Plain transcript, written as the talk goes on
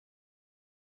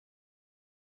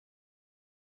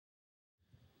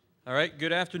All right,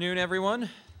 good afternoon, everyone.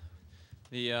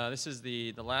 This is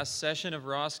the last session of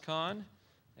ROSCon,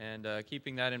 and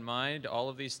keeping that in mind, all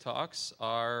of these talks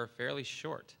are fairly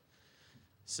short.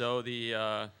 So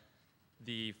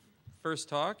the first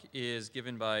talk is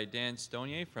given by Dan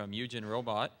Stonier from Eugen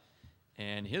Robot,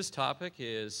 and his topic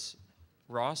is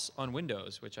ROS on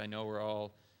Windows, which I know we're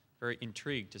all very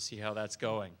intrigued to see how that's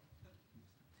going.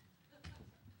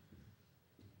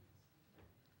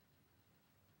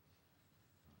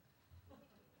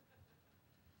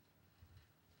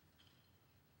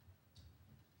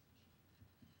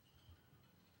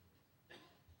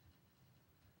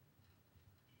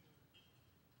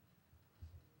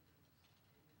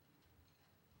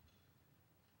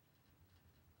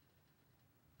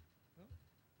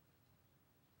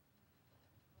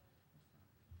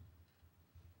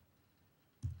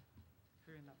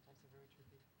 Laptops are very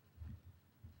tricky.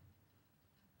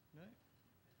 No?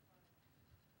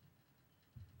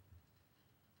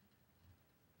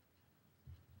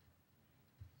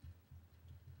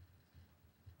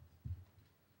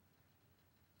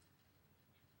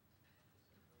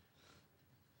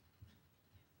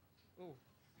 Oh.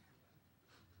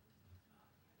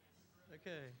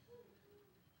 Okay.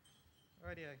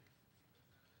 Rightio.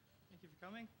 Thank you for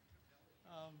coming.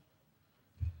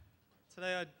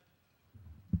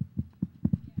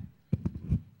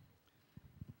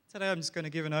 Today I'm just going to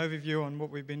give an overview on what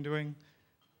we've been doing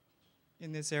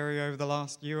in this area over the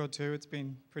last year or two. It's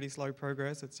been pretty slow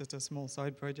progress. It's just a small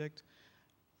side project.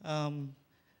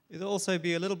 It'll also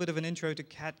be a little bit of an intro to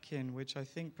Catkin, which I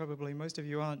think probably most of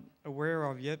you aren't aware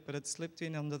of yet, but it's slipped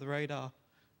in under the radar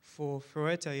for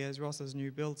Fuerte as ROS's new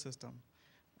build system.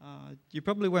 You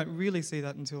probably won't really see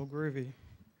that until Groovy.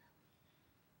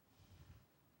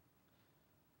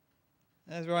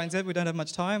 As Ryan said, we don't have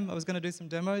much time. I was going to do some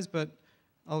demos, but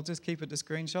I'll just keep it to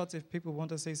screenshots. If people want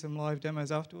to see some live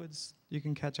demos afterwards, you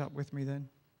can catch up with me then.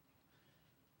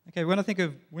 Okay, when I think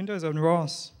of Windows on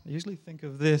ROS, I usually think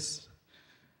of this.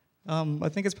 I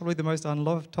think it's probably the most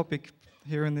unloved topic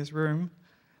here in this room.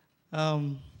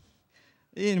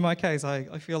 In my case,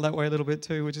 I feel that way a little bit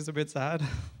too, which is a bit sad.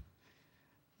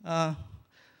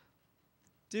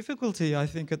 Difficulty, I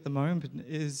think, at the moment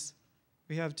is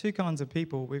we have two kinds of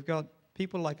people. We've got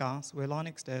people like us, we're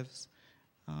Linux devs.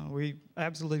 We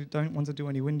absolutely don't want to do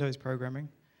any Windows programming.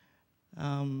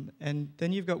 And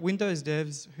then you've got Windows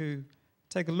devs who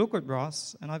take a look at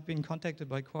ROS, and I've been contacted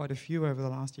by quite a few over the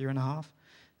last year and a half,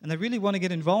 and they really want to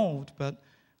get involved, but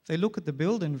they look at the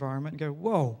build environment and go,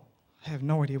 whoa, I have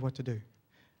no idea what to do.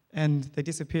 And they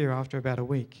disappear after about a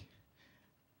week.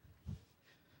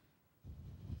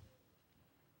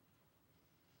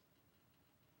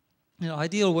 In an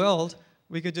ideal world,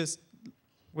 we could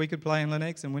play in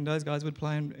Linux and Windows guys would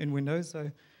play in Windows,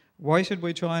 so why should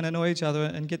we try and annoy each other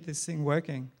and get this thing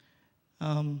working?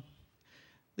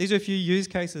 These are a few use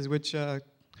cases which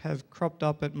have cropped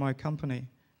up at my company.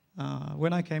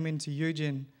 When I came into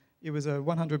Eugen, it was a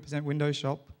 100% Windows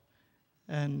shop,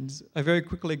 and I very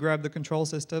quickly grabbed the control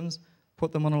systems,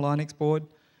 put them on a Linux board,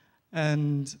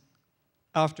 and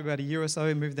after about a year or so,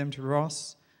 I moved them to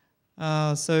ROS.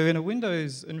 So in a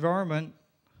Windows environment,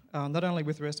 not only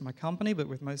with the rest of my company, but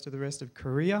with most of the rest of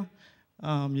Korea,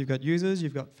 you've got users,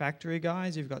 you've got factory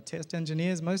guys, you've got test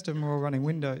engineers, most of them are all running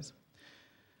Windows.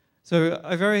 So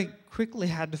I very quickly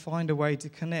had to find a way to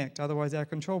connect, otherwise our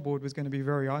control board was going to be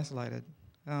very isolated.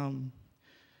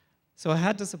 So I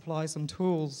had to supply some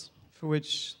tools for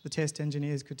which the test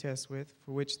engineers could test with,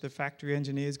 for which the factory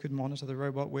engineers could monitor the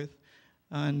robot with.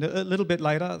 And a little bit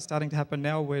later, it's starting to happen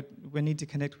now, where we need to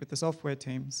connect with the software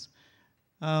teams.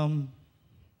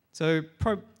 So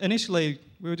initially,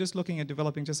 we were just looking at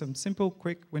developing just some simple,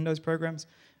 quick Windows programs,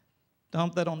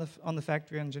 dump that on the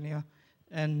factory engineer,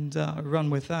 and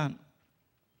run with that.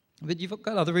 But you've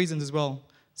got other reasons as well.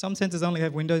 Some sensors only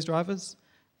have Windows drivers.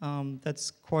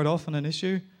 That's quite often an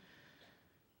issue.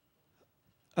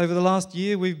 Over the last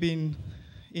year, we've been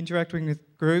interacting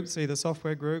with groups, either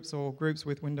software groups or groups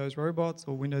with Windows robots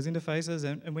or Windows interfaces,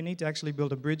 and we need to actually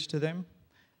build a bridge to them.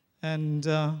 And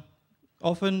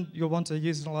often, you'll want to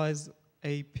utilize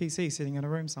a PC sitting in a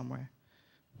room somewhere.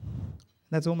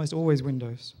 That's almost always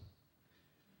Windows.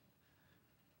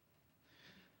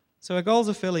 So our goals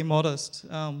are fairly modest.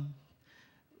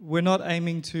 We're not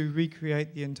aiming to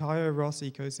recreate the entire ROS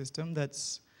ecosystem.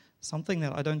 That's something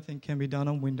that I don't think can be done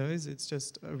on Windows. It's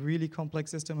just a really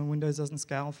complex system, and Windows doesn't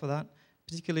scale for that,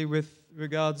 particularly with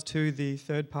regards to the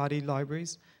third-party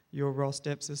libraries, your ROS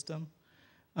dep system.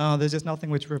 There's just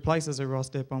nothing which replaces a ROS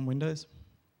dep on Windows.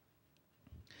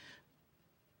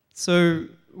 So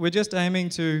we're just aiming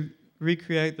to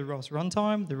recreate the ROS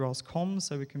runtime, the ROS comms,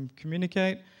 so we can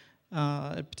communicate,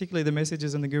 particularly the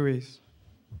messages and the GUIs.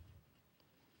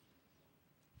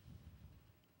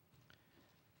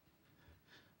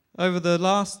 Over the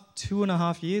last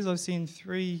 2.5 years, I've seen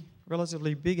 3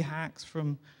 relatively big hacks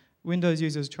from Windows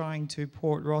users trying to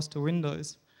port ROS to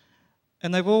Windows.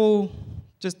 And they've all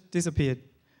just disappeared.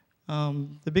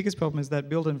 The biggest problem is that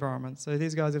build environment. So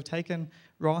these guys have taken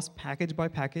ROS package by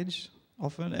package,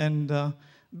 often, and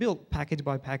built package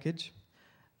by package,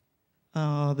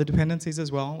 the dependencies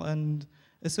as well. And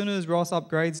as soon as ROS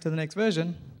upgrades to the next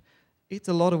version, it's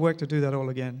a lot of work to do that all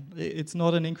again. It's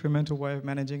not an incremental way of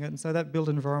managing it, and so that build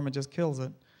environment just kills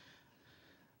it.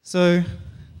 So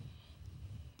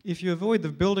if you avoid the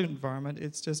build environment,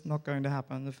 it's just not going to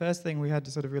happen. The first thing we had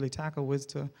to sort of really tackle was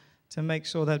to make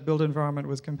sure that build environment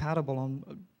was compatible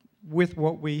with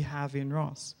what we have in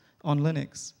ROS on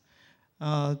Linux.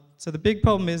 So the big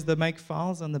problem is the make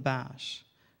files and the bash.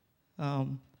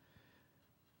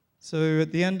 So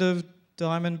at the end of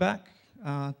Diamondback,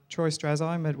 Troy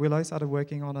Strazheim at Willow started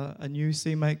working on a new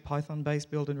CMake Python-based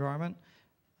build environment.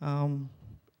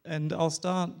 And I'll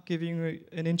start giving you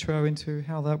an intro into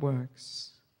how that works.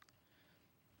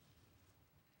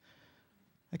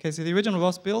 Okay, so the original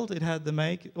ROS build, it had the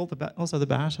make, also the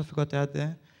bash, I forgot to add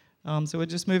there. So we're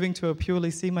just moving to a purely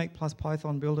CMake plus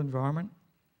Python build environment.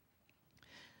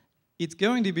 It's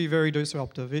going to be very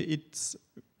disruptive. It's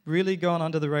really gone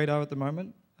under the radar at the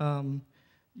moment.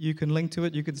 You can link to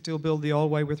it. You can still build the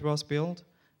old way with ROS build.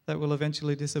 That will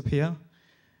eventually disappear.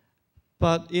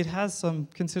 But it has some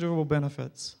considerable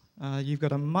benefits. You've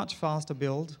got a much faster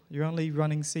build. You're only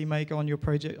running CMake on your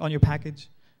project, on your package,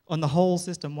 on the whole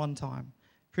system one time.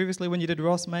 Previously, when you did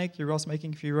ROS make, you're ROS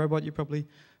making for your robot, you're probably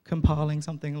compiling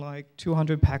something like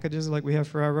 200 packages like we have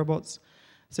for our robots.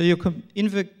 So you're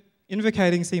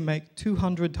invocating CMake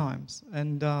 200 times,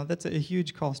 and that's a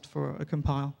huge cost for a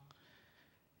compile.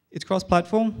 It's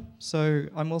cross-platform, so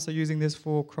I'm also using this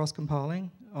for cross-compiling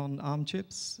on ARM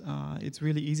chips. It's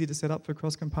really easy to set up for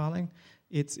cross-compiling.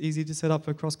 It's easy to set up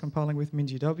for cross-compiling with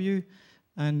MinGW,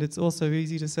 and it's also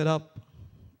easy to set up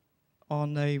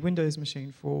on a Windows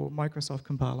machine for Microsoft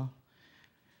compiler.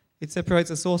 It separates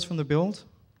the source from the build,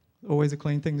 always a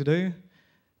clean thing to do.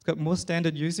 It's got more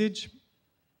standard usage.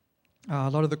 A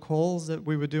lot of the calls that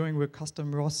we were doing were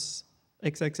custom ROS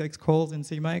XXX calls in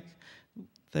CMake.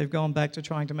 They've gone back to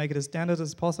trying to make it as standard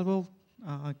as possible,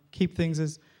 keep things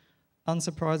as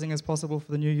unsurprising as possible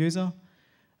for the new user.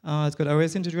 It's got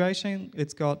OS integration,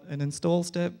 it's got an install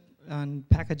step, and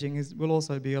packaging will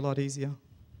also be a lot easier.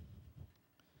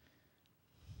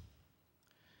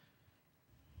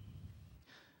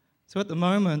 So at the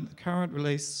moment, the current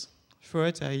release,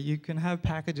 Fuerte, you can have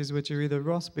packages which are either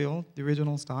ROS build, the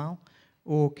original style,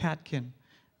 or Catkin.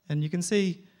 And you can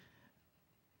see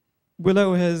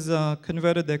Willow has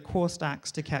converted their core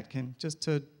stacks to Catkin just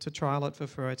to trial it for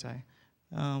Fuerte.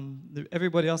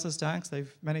 Everybody else's stacks,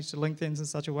 they've managed to link things in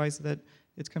such a way so that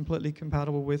it's completely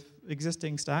compatible with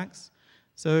existing stacks.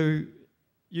 So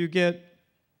you get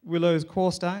Willow's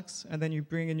core stacks, and then you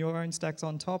bring in your own stacks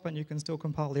on top, and you can still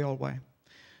compile the old way.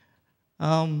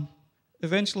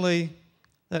 Eventually,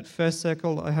 that first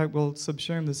circle, I hope, will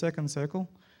subsume the second circle.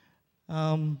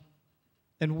 And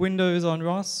Windows on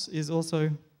ROS is also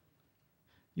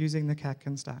using the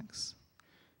Catkin stacks.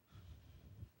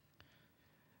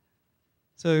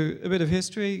 So a bit of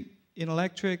history. In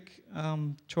Electric,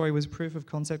 Troy was proof of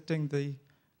concepting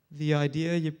the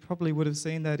idea. You probably would have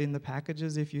seen that in the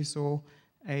packages if you saw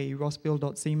a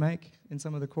rosbuild.cmake in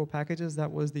some of the core packages.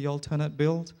 That was the alternate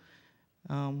build.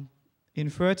 In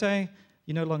Fuerte,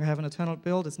 you no longer have an alternate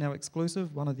build. It's now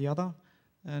exclusive, one or the other.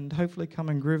 And hopefully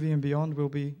coming Groovy and beyond will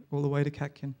be all the way to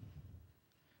Catkin.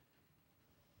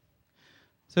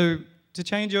 So to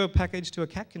change your package to a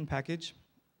Catkin package,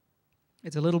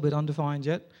 it's a little bit undefined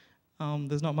yet.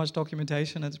 There's not much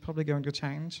documentation. It's probably going to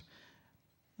change.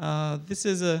 This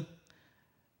is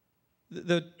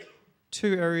the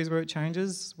two areas where it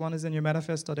changes. One is in your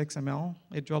manifest.xml.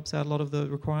 It drops out a lot of the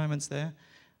requirements there.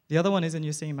 The other one is in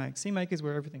your CMake. CMake is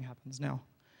where everything happens now.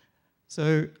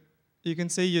 So you can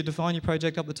see you define your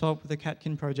project up the top with a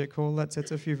Catkin project call. That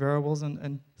sets a few variables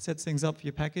and sets things up for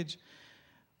your package.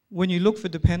 When you look for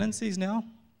dependencies now,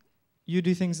 you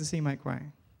do things the CMake way.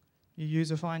 You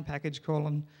use a find package call,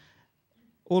 and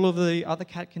all of the other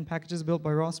Catkin packages built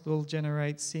by ROS will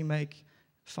generate CMake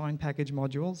find package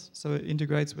modules, so it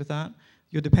integrates with that.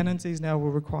 Your dependencies now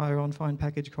will require on find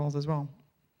package calls as well.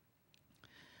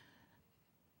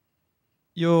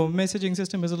 Your messaging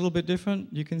system is a little bit different.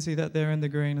 You can see that there in the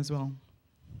green as well.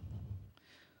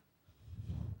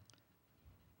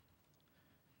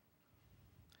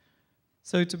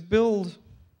 So to build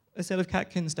a set of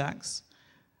Catkin stacks,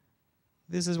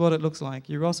 this is what it looks like.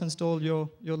 You ROS install your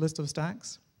list of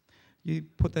stacks. You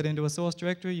put that into a source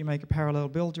directory, you make a parallel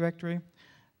build directory,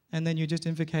 and then you just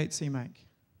invocate CMake.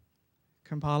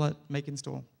 Compile it, make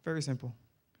install. Very simple.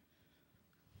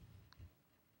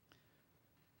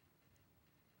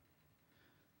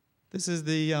 This is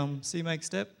the CMake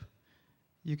step.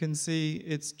 You can see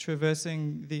it's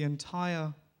traversing the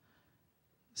entire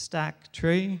stack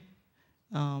tree.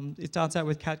 It starts out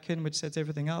with Catkin, which sets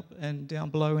everything up, and down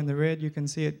below in the red, you can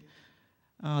see it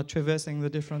traversing the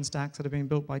different stacks that have been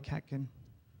built by Catkin.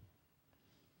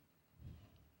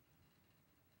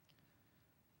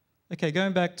 Okay,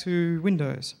 going back to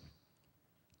Windows.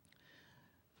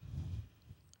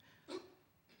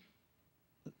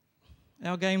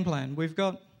 Our game plan. We've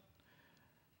got,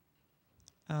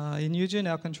 in Eugen,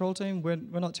 our control team, we're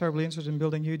not terribly interested in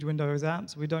building huge Windows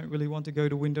apps. We don't really want to go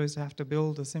to Windows to have to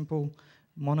build a simple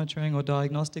monitoring or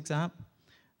diagnostics app.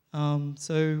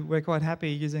 So we're quite happy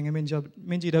using a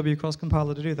MinGW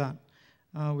cross-compiler to do that.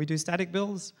 We do static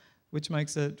builds, which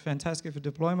makes it fantastic for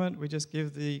deployment. We just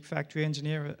give the factory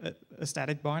engineer a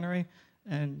static binary,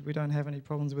 and we don't have any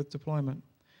problems with deployment.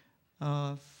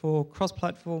 For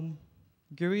cross-platform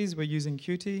GUIs, we're using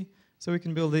Qt, so we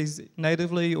can build these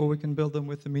natively, or we can build them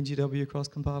with the MinGW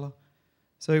cross-compiler.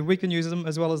 So we can use them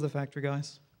as well as the factory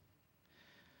guys.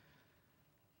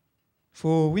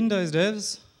 For Windows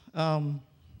devs,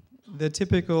 the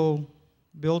typical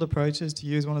build approach is to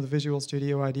use one of the Visual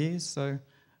Studio IDEs. So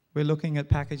we're looking at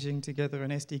packaging together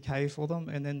an SDK for them,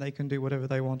 and then they can do whatever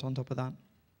they want on top of that.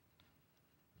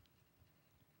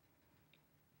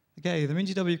 Okay, the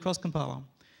MinGW cross-compiler.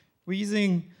 We're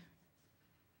using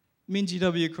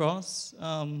MinGW cross.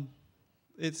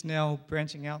 It's now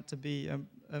branching out to be a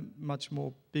much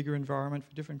more bigger environment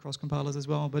for different cross-compilers as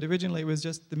well. But originally it was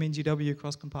just the MinGW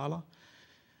cross-compiler.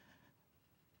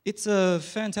 It's a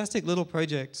fantastic little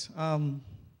project.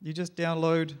 You just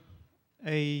download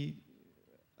a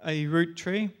root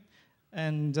tree,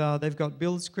 and they've got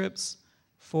build scripts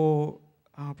for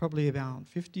probably about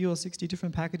 50 or 60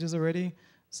 different packages already.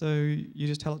 So you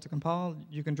just tell it to compile.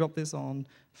 You can drop this on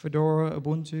Fedora,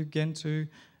 Ubuntu, Gentoo.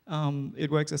 It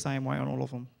works the same way on all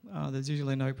of them. There's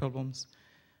usually no problems.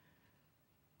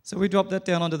 So we drop that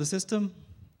down onto the system.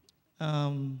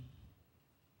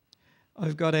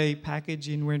 I've got a package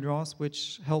in WinROS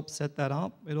which helps set that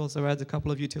up. It also adds a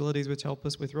couple of utilities which help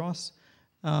us with ROS.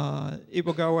 It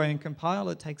will go away and compile.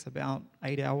 It takes about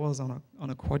 8 hours on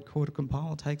a quad-core to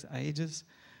compile. It takes ages.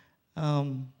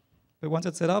 But once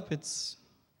it's set up, it's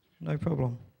no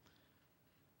problem.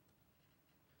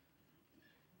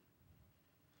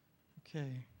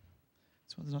 Okay.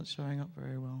 This one's not showing up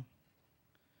very well.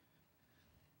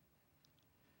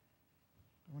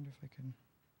 I wonder if I can...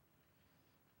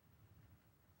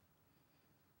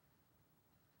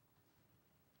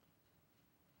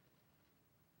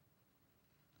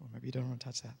 Or maybe you don't want to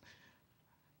touch that.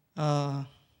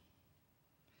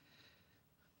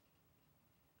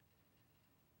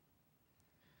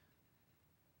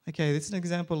 Okay, this is an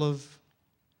example of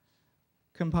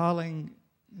compiling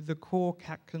the core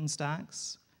Catkin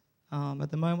stacks. At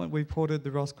the moment, we've ported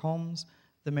the ROSComs,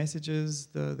 the messages,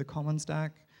 the common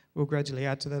stack. We'll gradually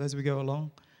add to that as we go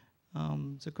along.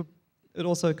 So it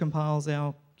also compiles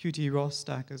our Qt ROS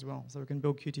stack as well, so we can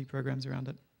build Qt programs around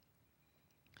it.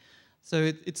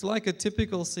 So it's like a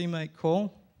typical CMake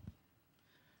call,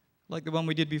 like the one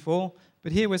we did before,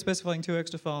 but here we're specifying 2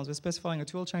 extra files. We're specifying a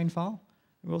toolchain file.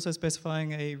 We're also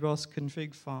specifying a ROS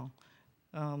config file.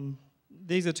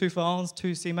 These are 2 files,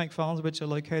 2 CMake files, which are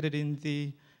located in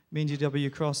the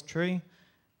MinGW cross tree.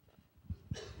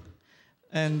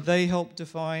 And they help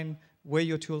define where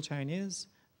your toolchain is,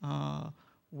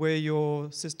 where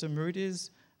your system root is,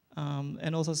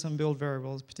 and also some build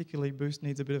variables. Particularly Boost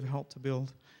needs a bit of help to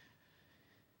build.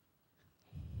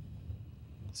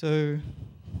 So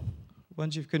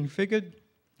once you've configured,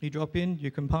 you drop in,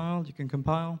 you compile, you can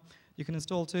compile. You can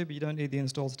install too, but you don't need the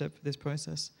install step for this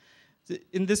process.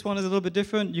 In this one is a little bit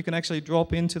different. You can actually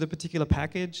drop into the particular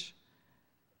package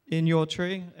in your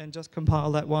tree and just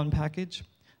compile that one package.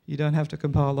 You don't have to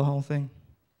compile the whole thing.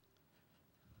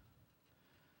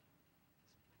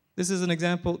 This is an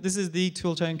example. This is the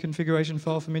toolchain configuration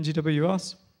file for MinGW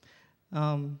ROS.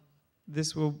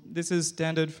 This is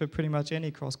standard for pretty much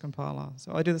any cross-compiler.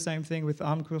 So I do the same thing with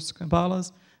ARM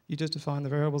cross-compilers. You just define the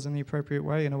variables in the appropriate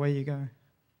way, and away you go.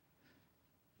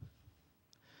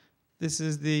 This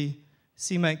is the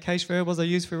CMake cache variables I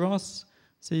use for ROS.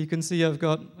 So you can see I've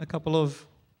got a couple of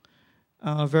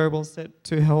variables set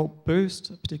to help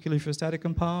Boost, particularly for static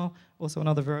compile. Also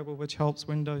another variable which helps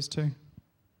Windows too.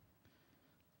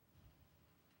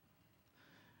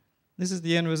 This is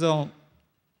the end result.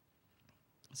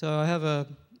 So I have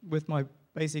with my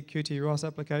basic Qt ROS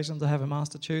applications, I have a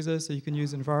master chooser, so you can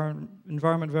use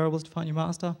environment variables to find your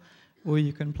master, or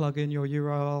you can plug in your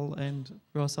URL and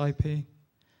ROS IP. And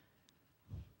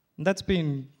that's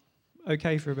been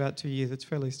okay for about 2 years. It's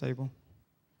fairly stable.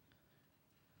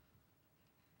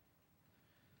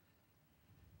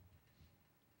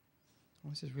 Oh,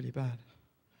 this is really bad.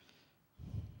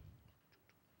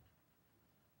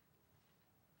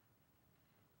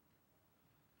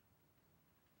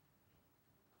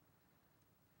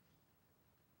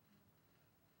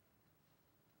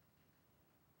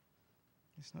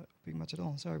 It's not being much at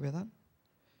all. Sorry about that.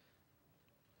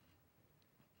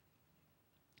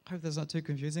 Hope that's not too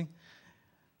confusing.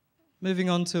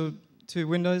 Moving on to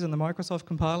Windows and the Microsoft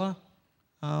compiler.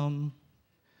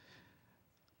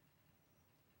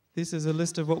 This is a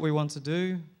list of what we want to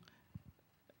do.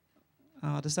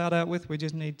 To start out with, we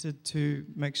just needed to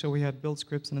make sure we had build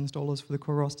scripts and installers for the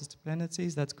core ROS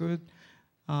dependencies. That's good.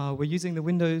 We're using the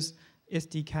Windows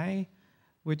SDK,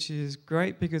 which is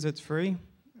great because it's free.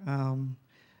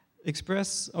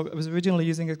 Express, I was originally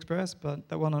using Express, but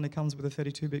that one only comes with a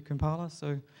 32-bit compiler,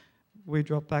 so we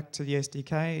drop back to the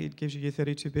SDK. It gives you your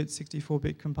 32-bit,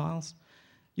 64-bit compiles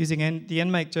using the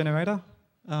NMake generator,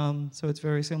 so it's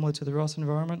very similar to the ROS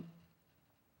environment.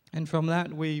 And from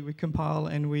that, we compile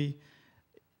and we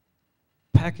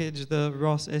package the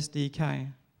ROS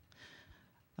SDK.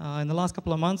 In the last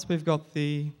couple of months, we've got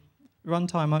the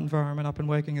runtime environment up and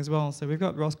working as well. So we've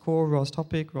got ROS core, ROS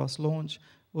topic, ROS launch,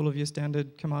 all of your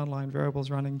standard command line variables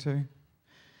running too.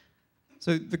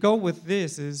 So the goal with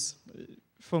this is,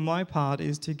 for my part,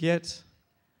 is to get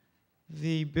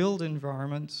the build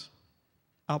environment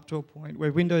up to a point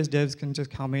where Windows devs can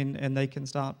just come in and they can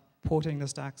start porting the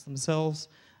stacks themselves,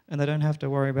 and they don't have to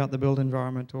worry about the build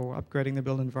environment or upgrading the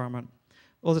build environment.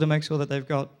 Also to make sure that they've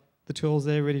got the tools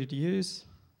there ready to use,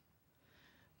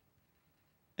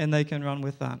 and they can run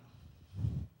with that.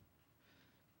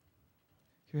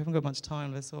 We haven't got much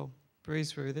time, let's all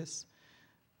breeze through this.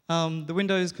 The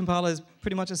Windows compiler is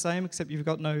pretty much the same, except you've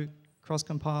got no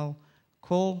cross-compile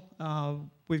call.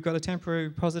 We've got a temporary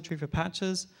repository for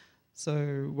patches,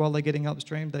 so while they're getting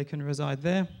upstream, they can reside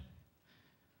there.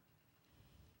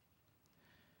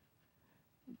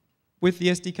 With the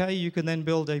SDK, you can then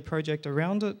build a project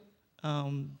around it.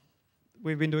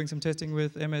 We've been doing some testing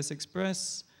with MS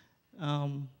Express.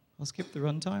 I'll skip the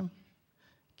runtime.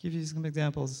 Give you some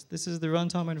examples. This is the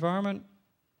runtime environment.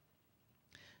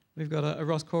 We've got a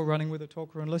ROS core running with a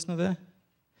talker and listener there.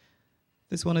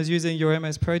 This one is using your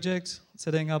MS project,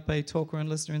 setting up a talker and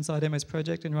listener inside MS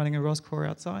project and running a ROS core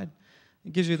outside.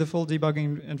 It gives you the full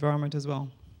debugging environment as well.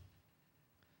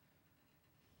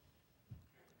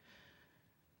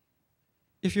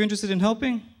 If you're interested in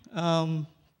helping, the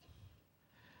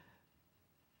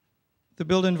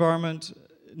build environment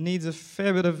needs a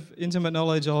fair bit of intimate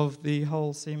knowledge of the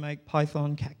whole CMake,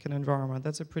 Python, Catkin environment.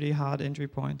 That's a pretty hard entry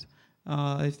point.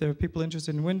 If there are people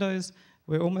interested in Windows,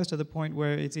 we're almost at the point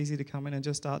where it's easy to come in and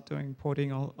just start doing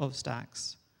porting of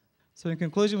stacks. So in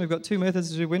conclusion, we've got two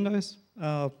methods to do Windows.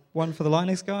 One for the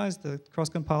Linux guys, the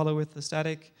cross-compiler with the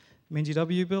static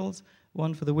MinGW builds.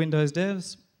 One for the Windows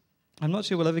devs. I'm not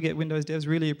sure we'll ever get Windows devs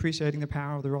really appreciating the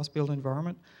power of the ROS build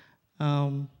environment.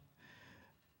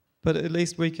 But at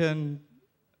least we can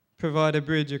provide a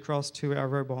bridge across to our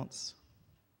robots.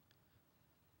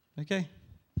 Okay,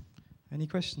 any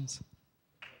questions?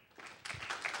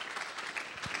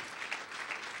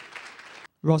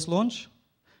 ROS launch.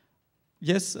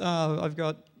 Yes, I've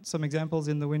got some examples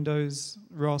in the Windows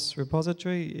ROS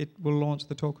repository. It will launch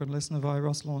the talker and listener via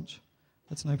ROS launch.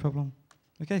 That's no problem.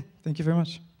 Okay, thank you very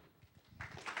much.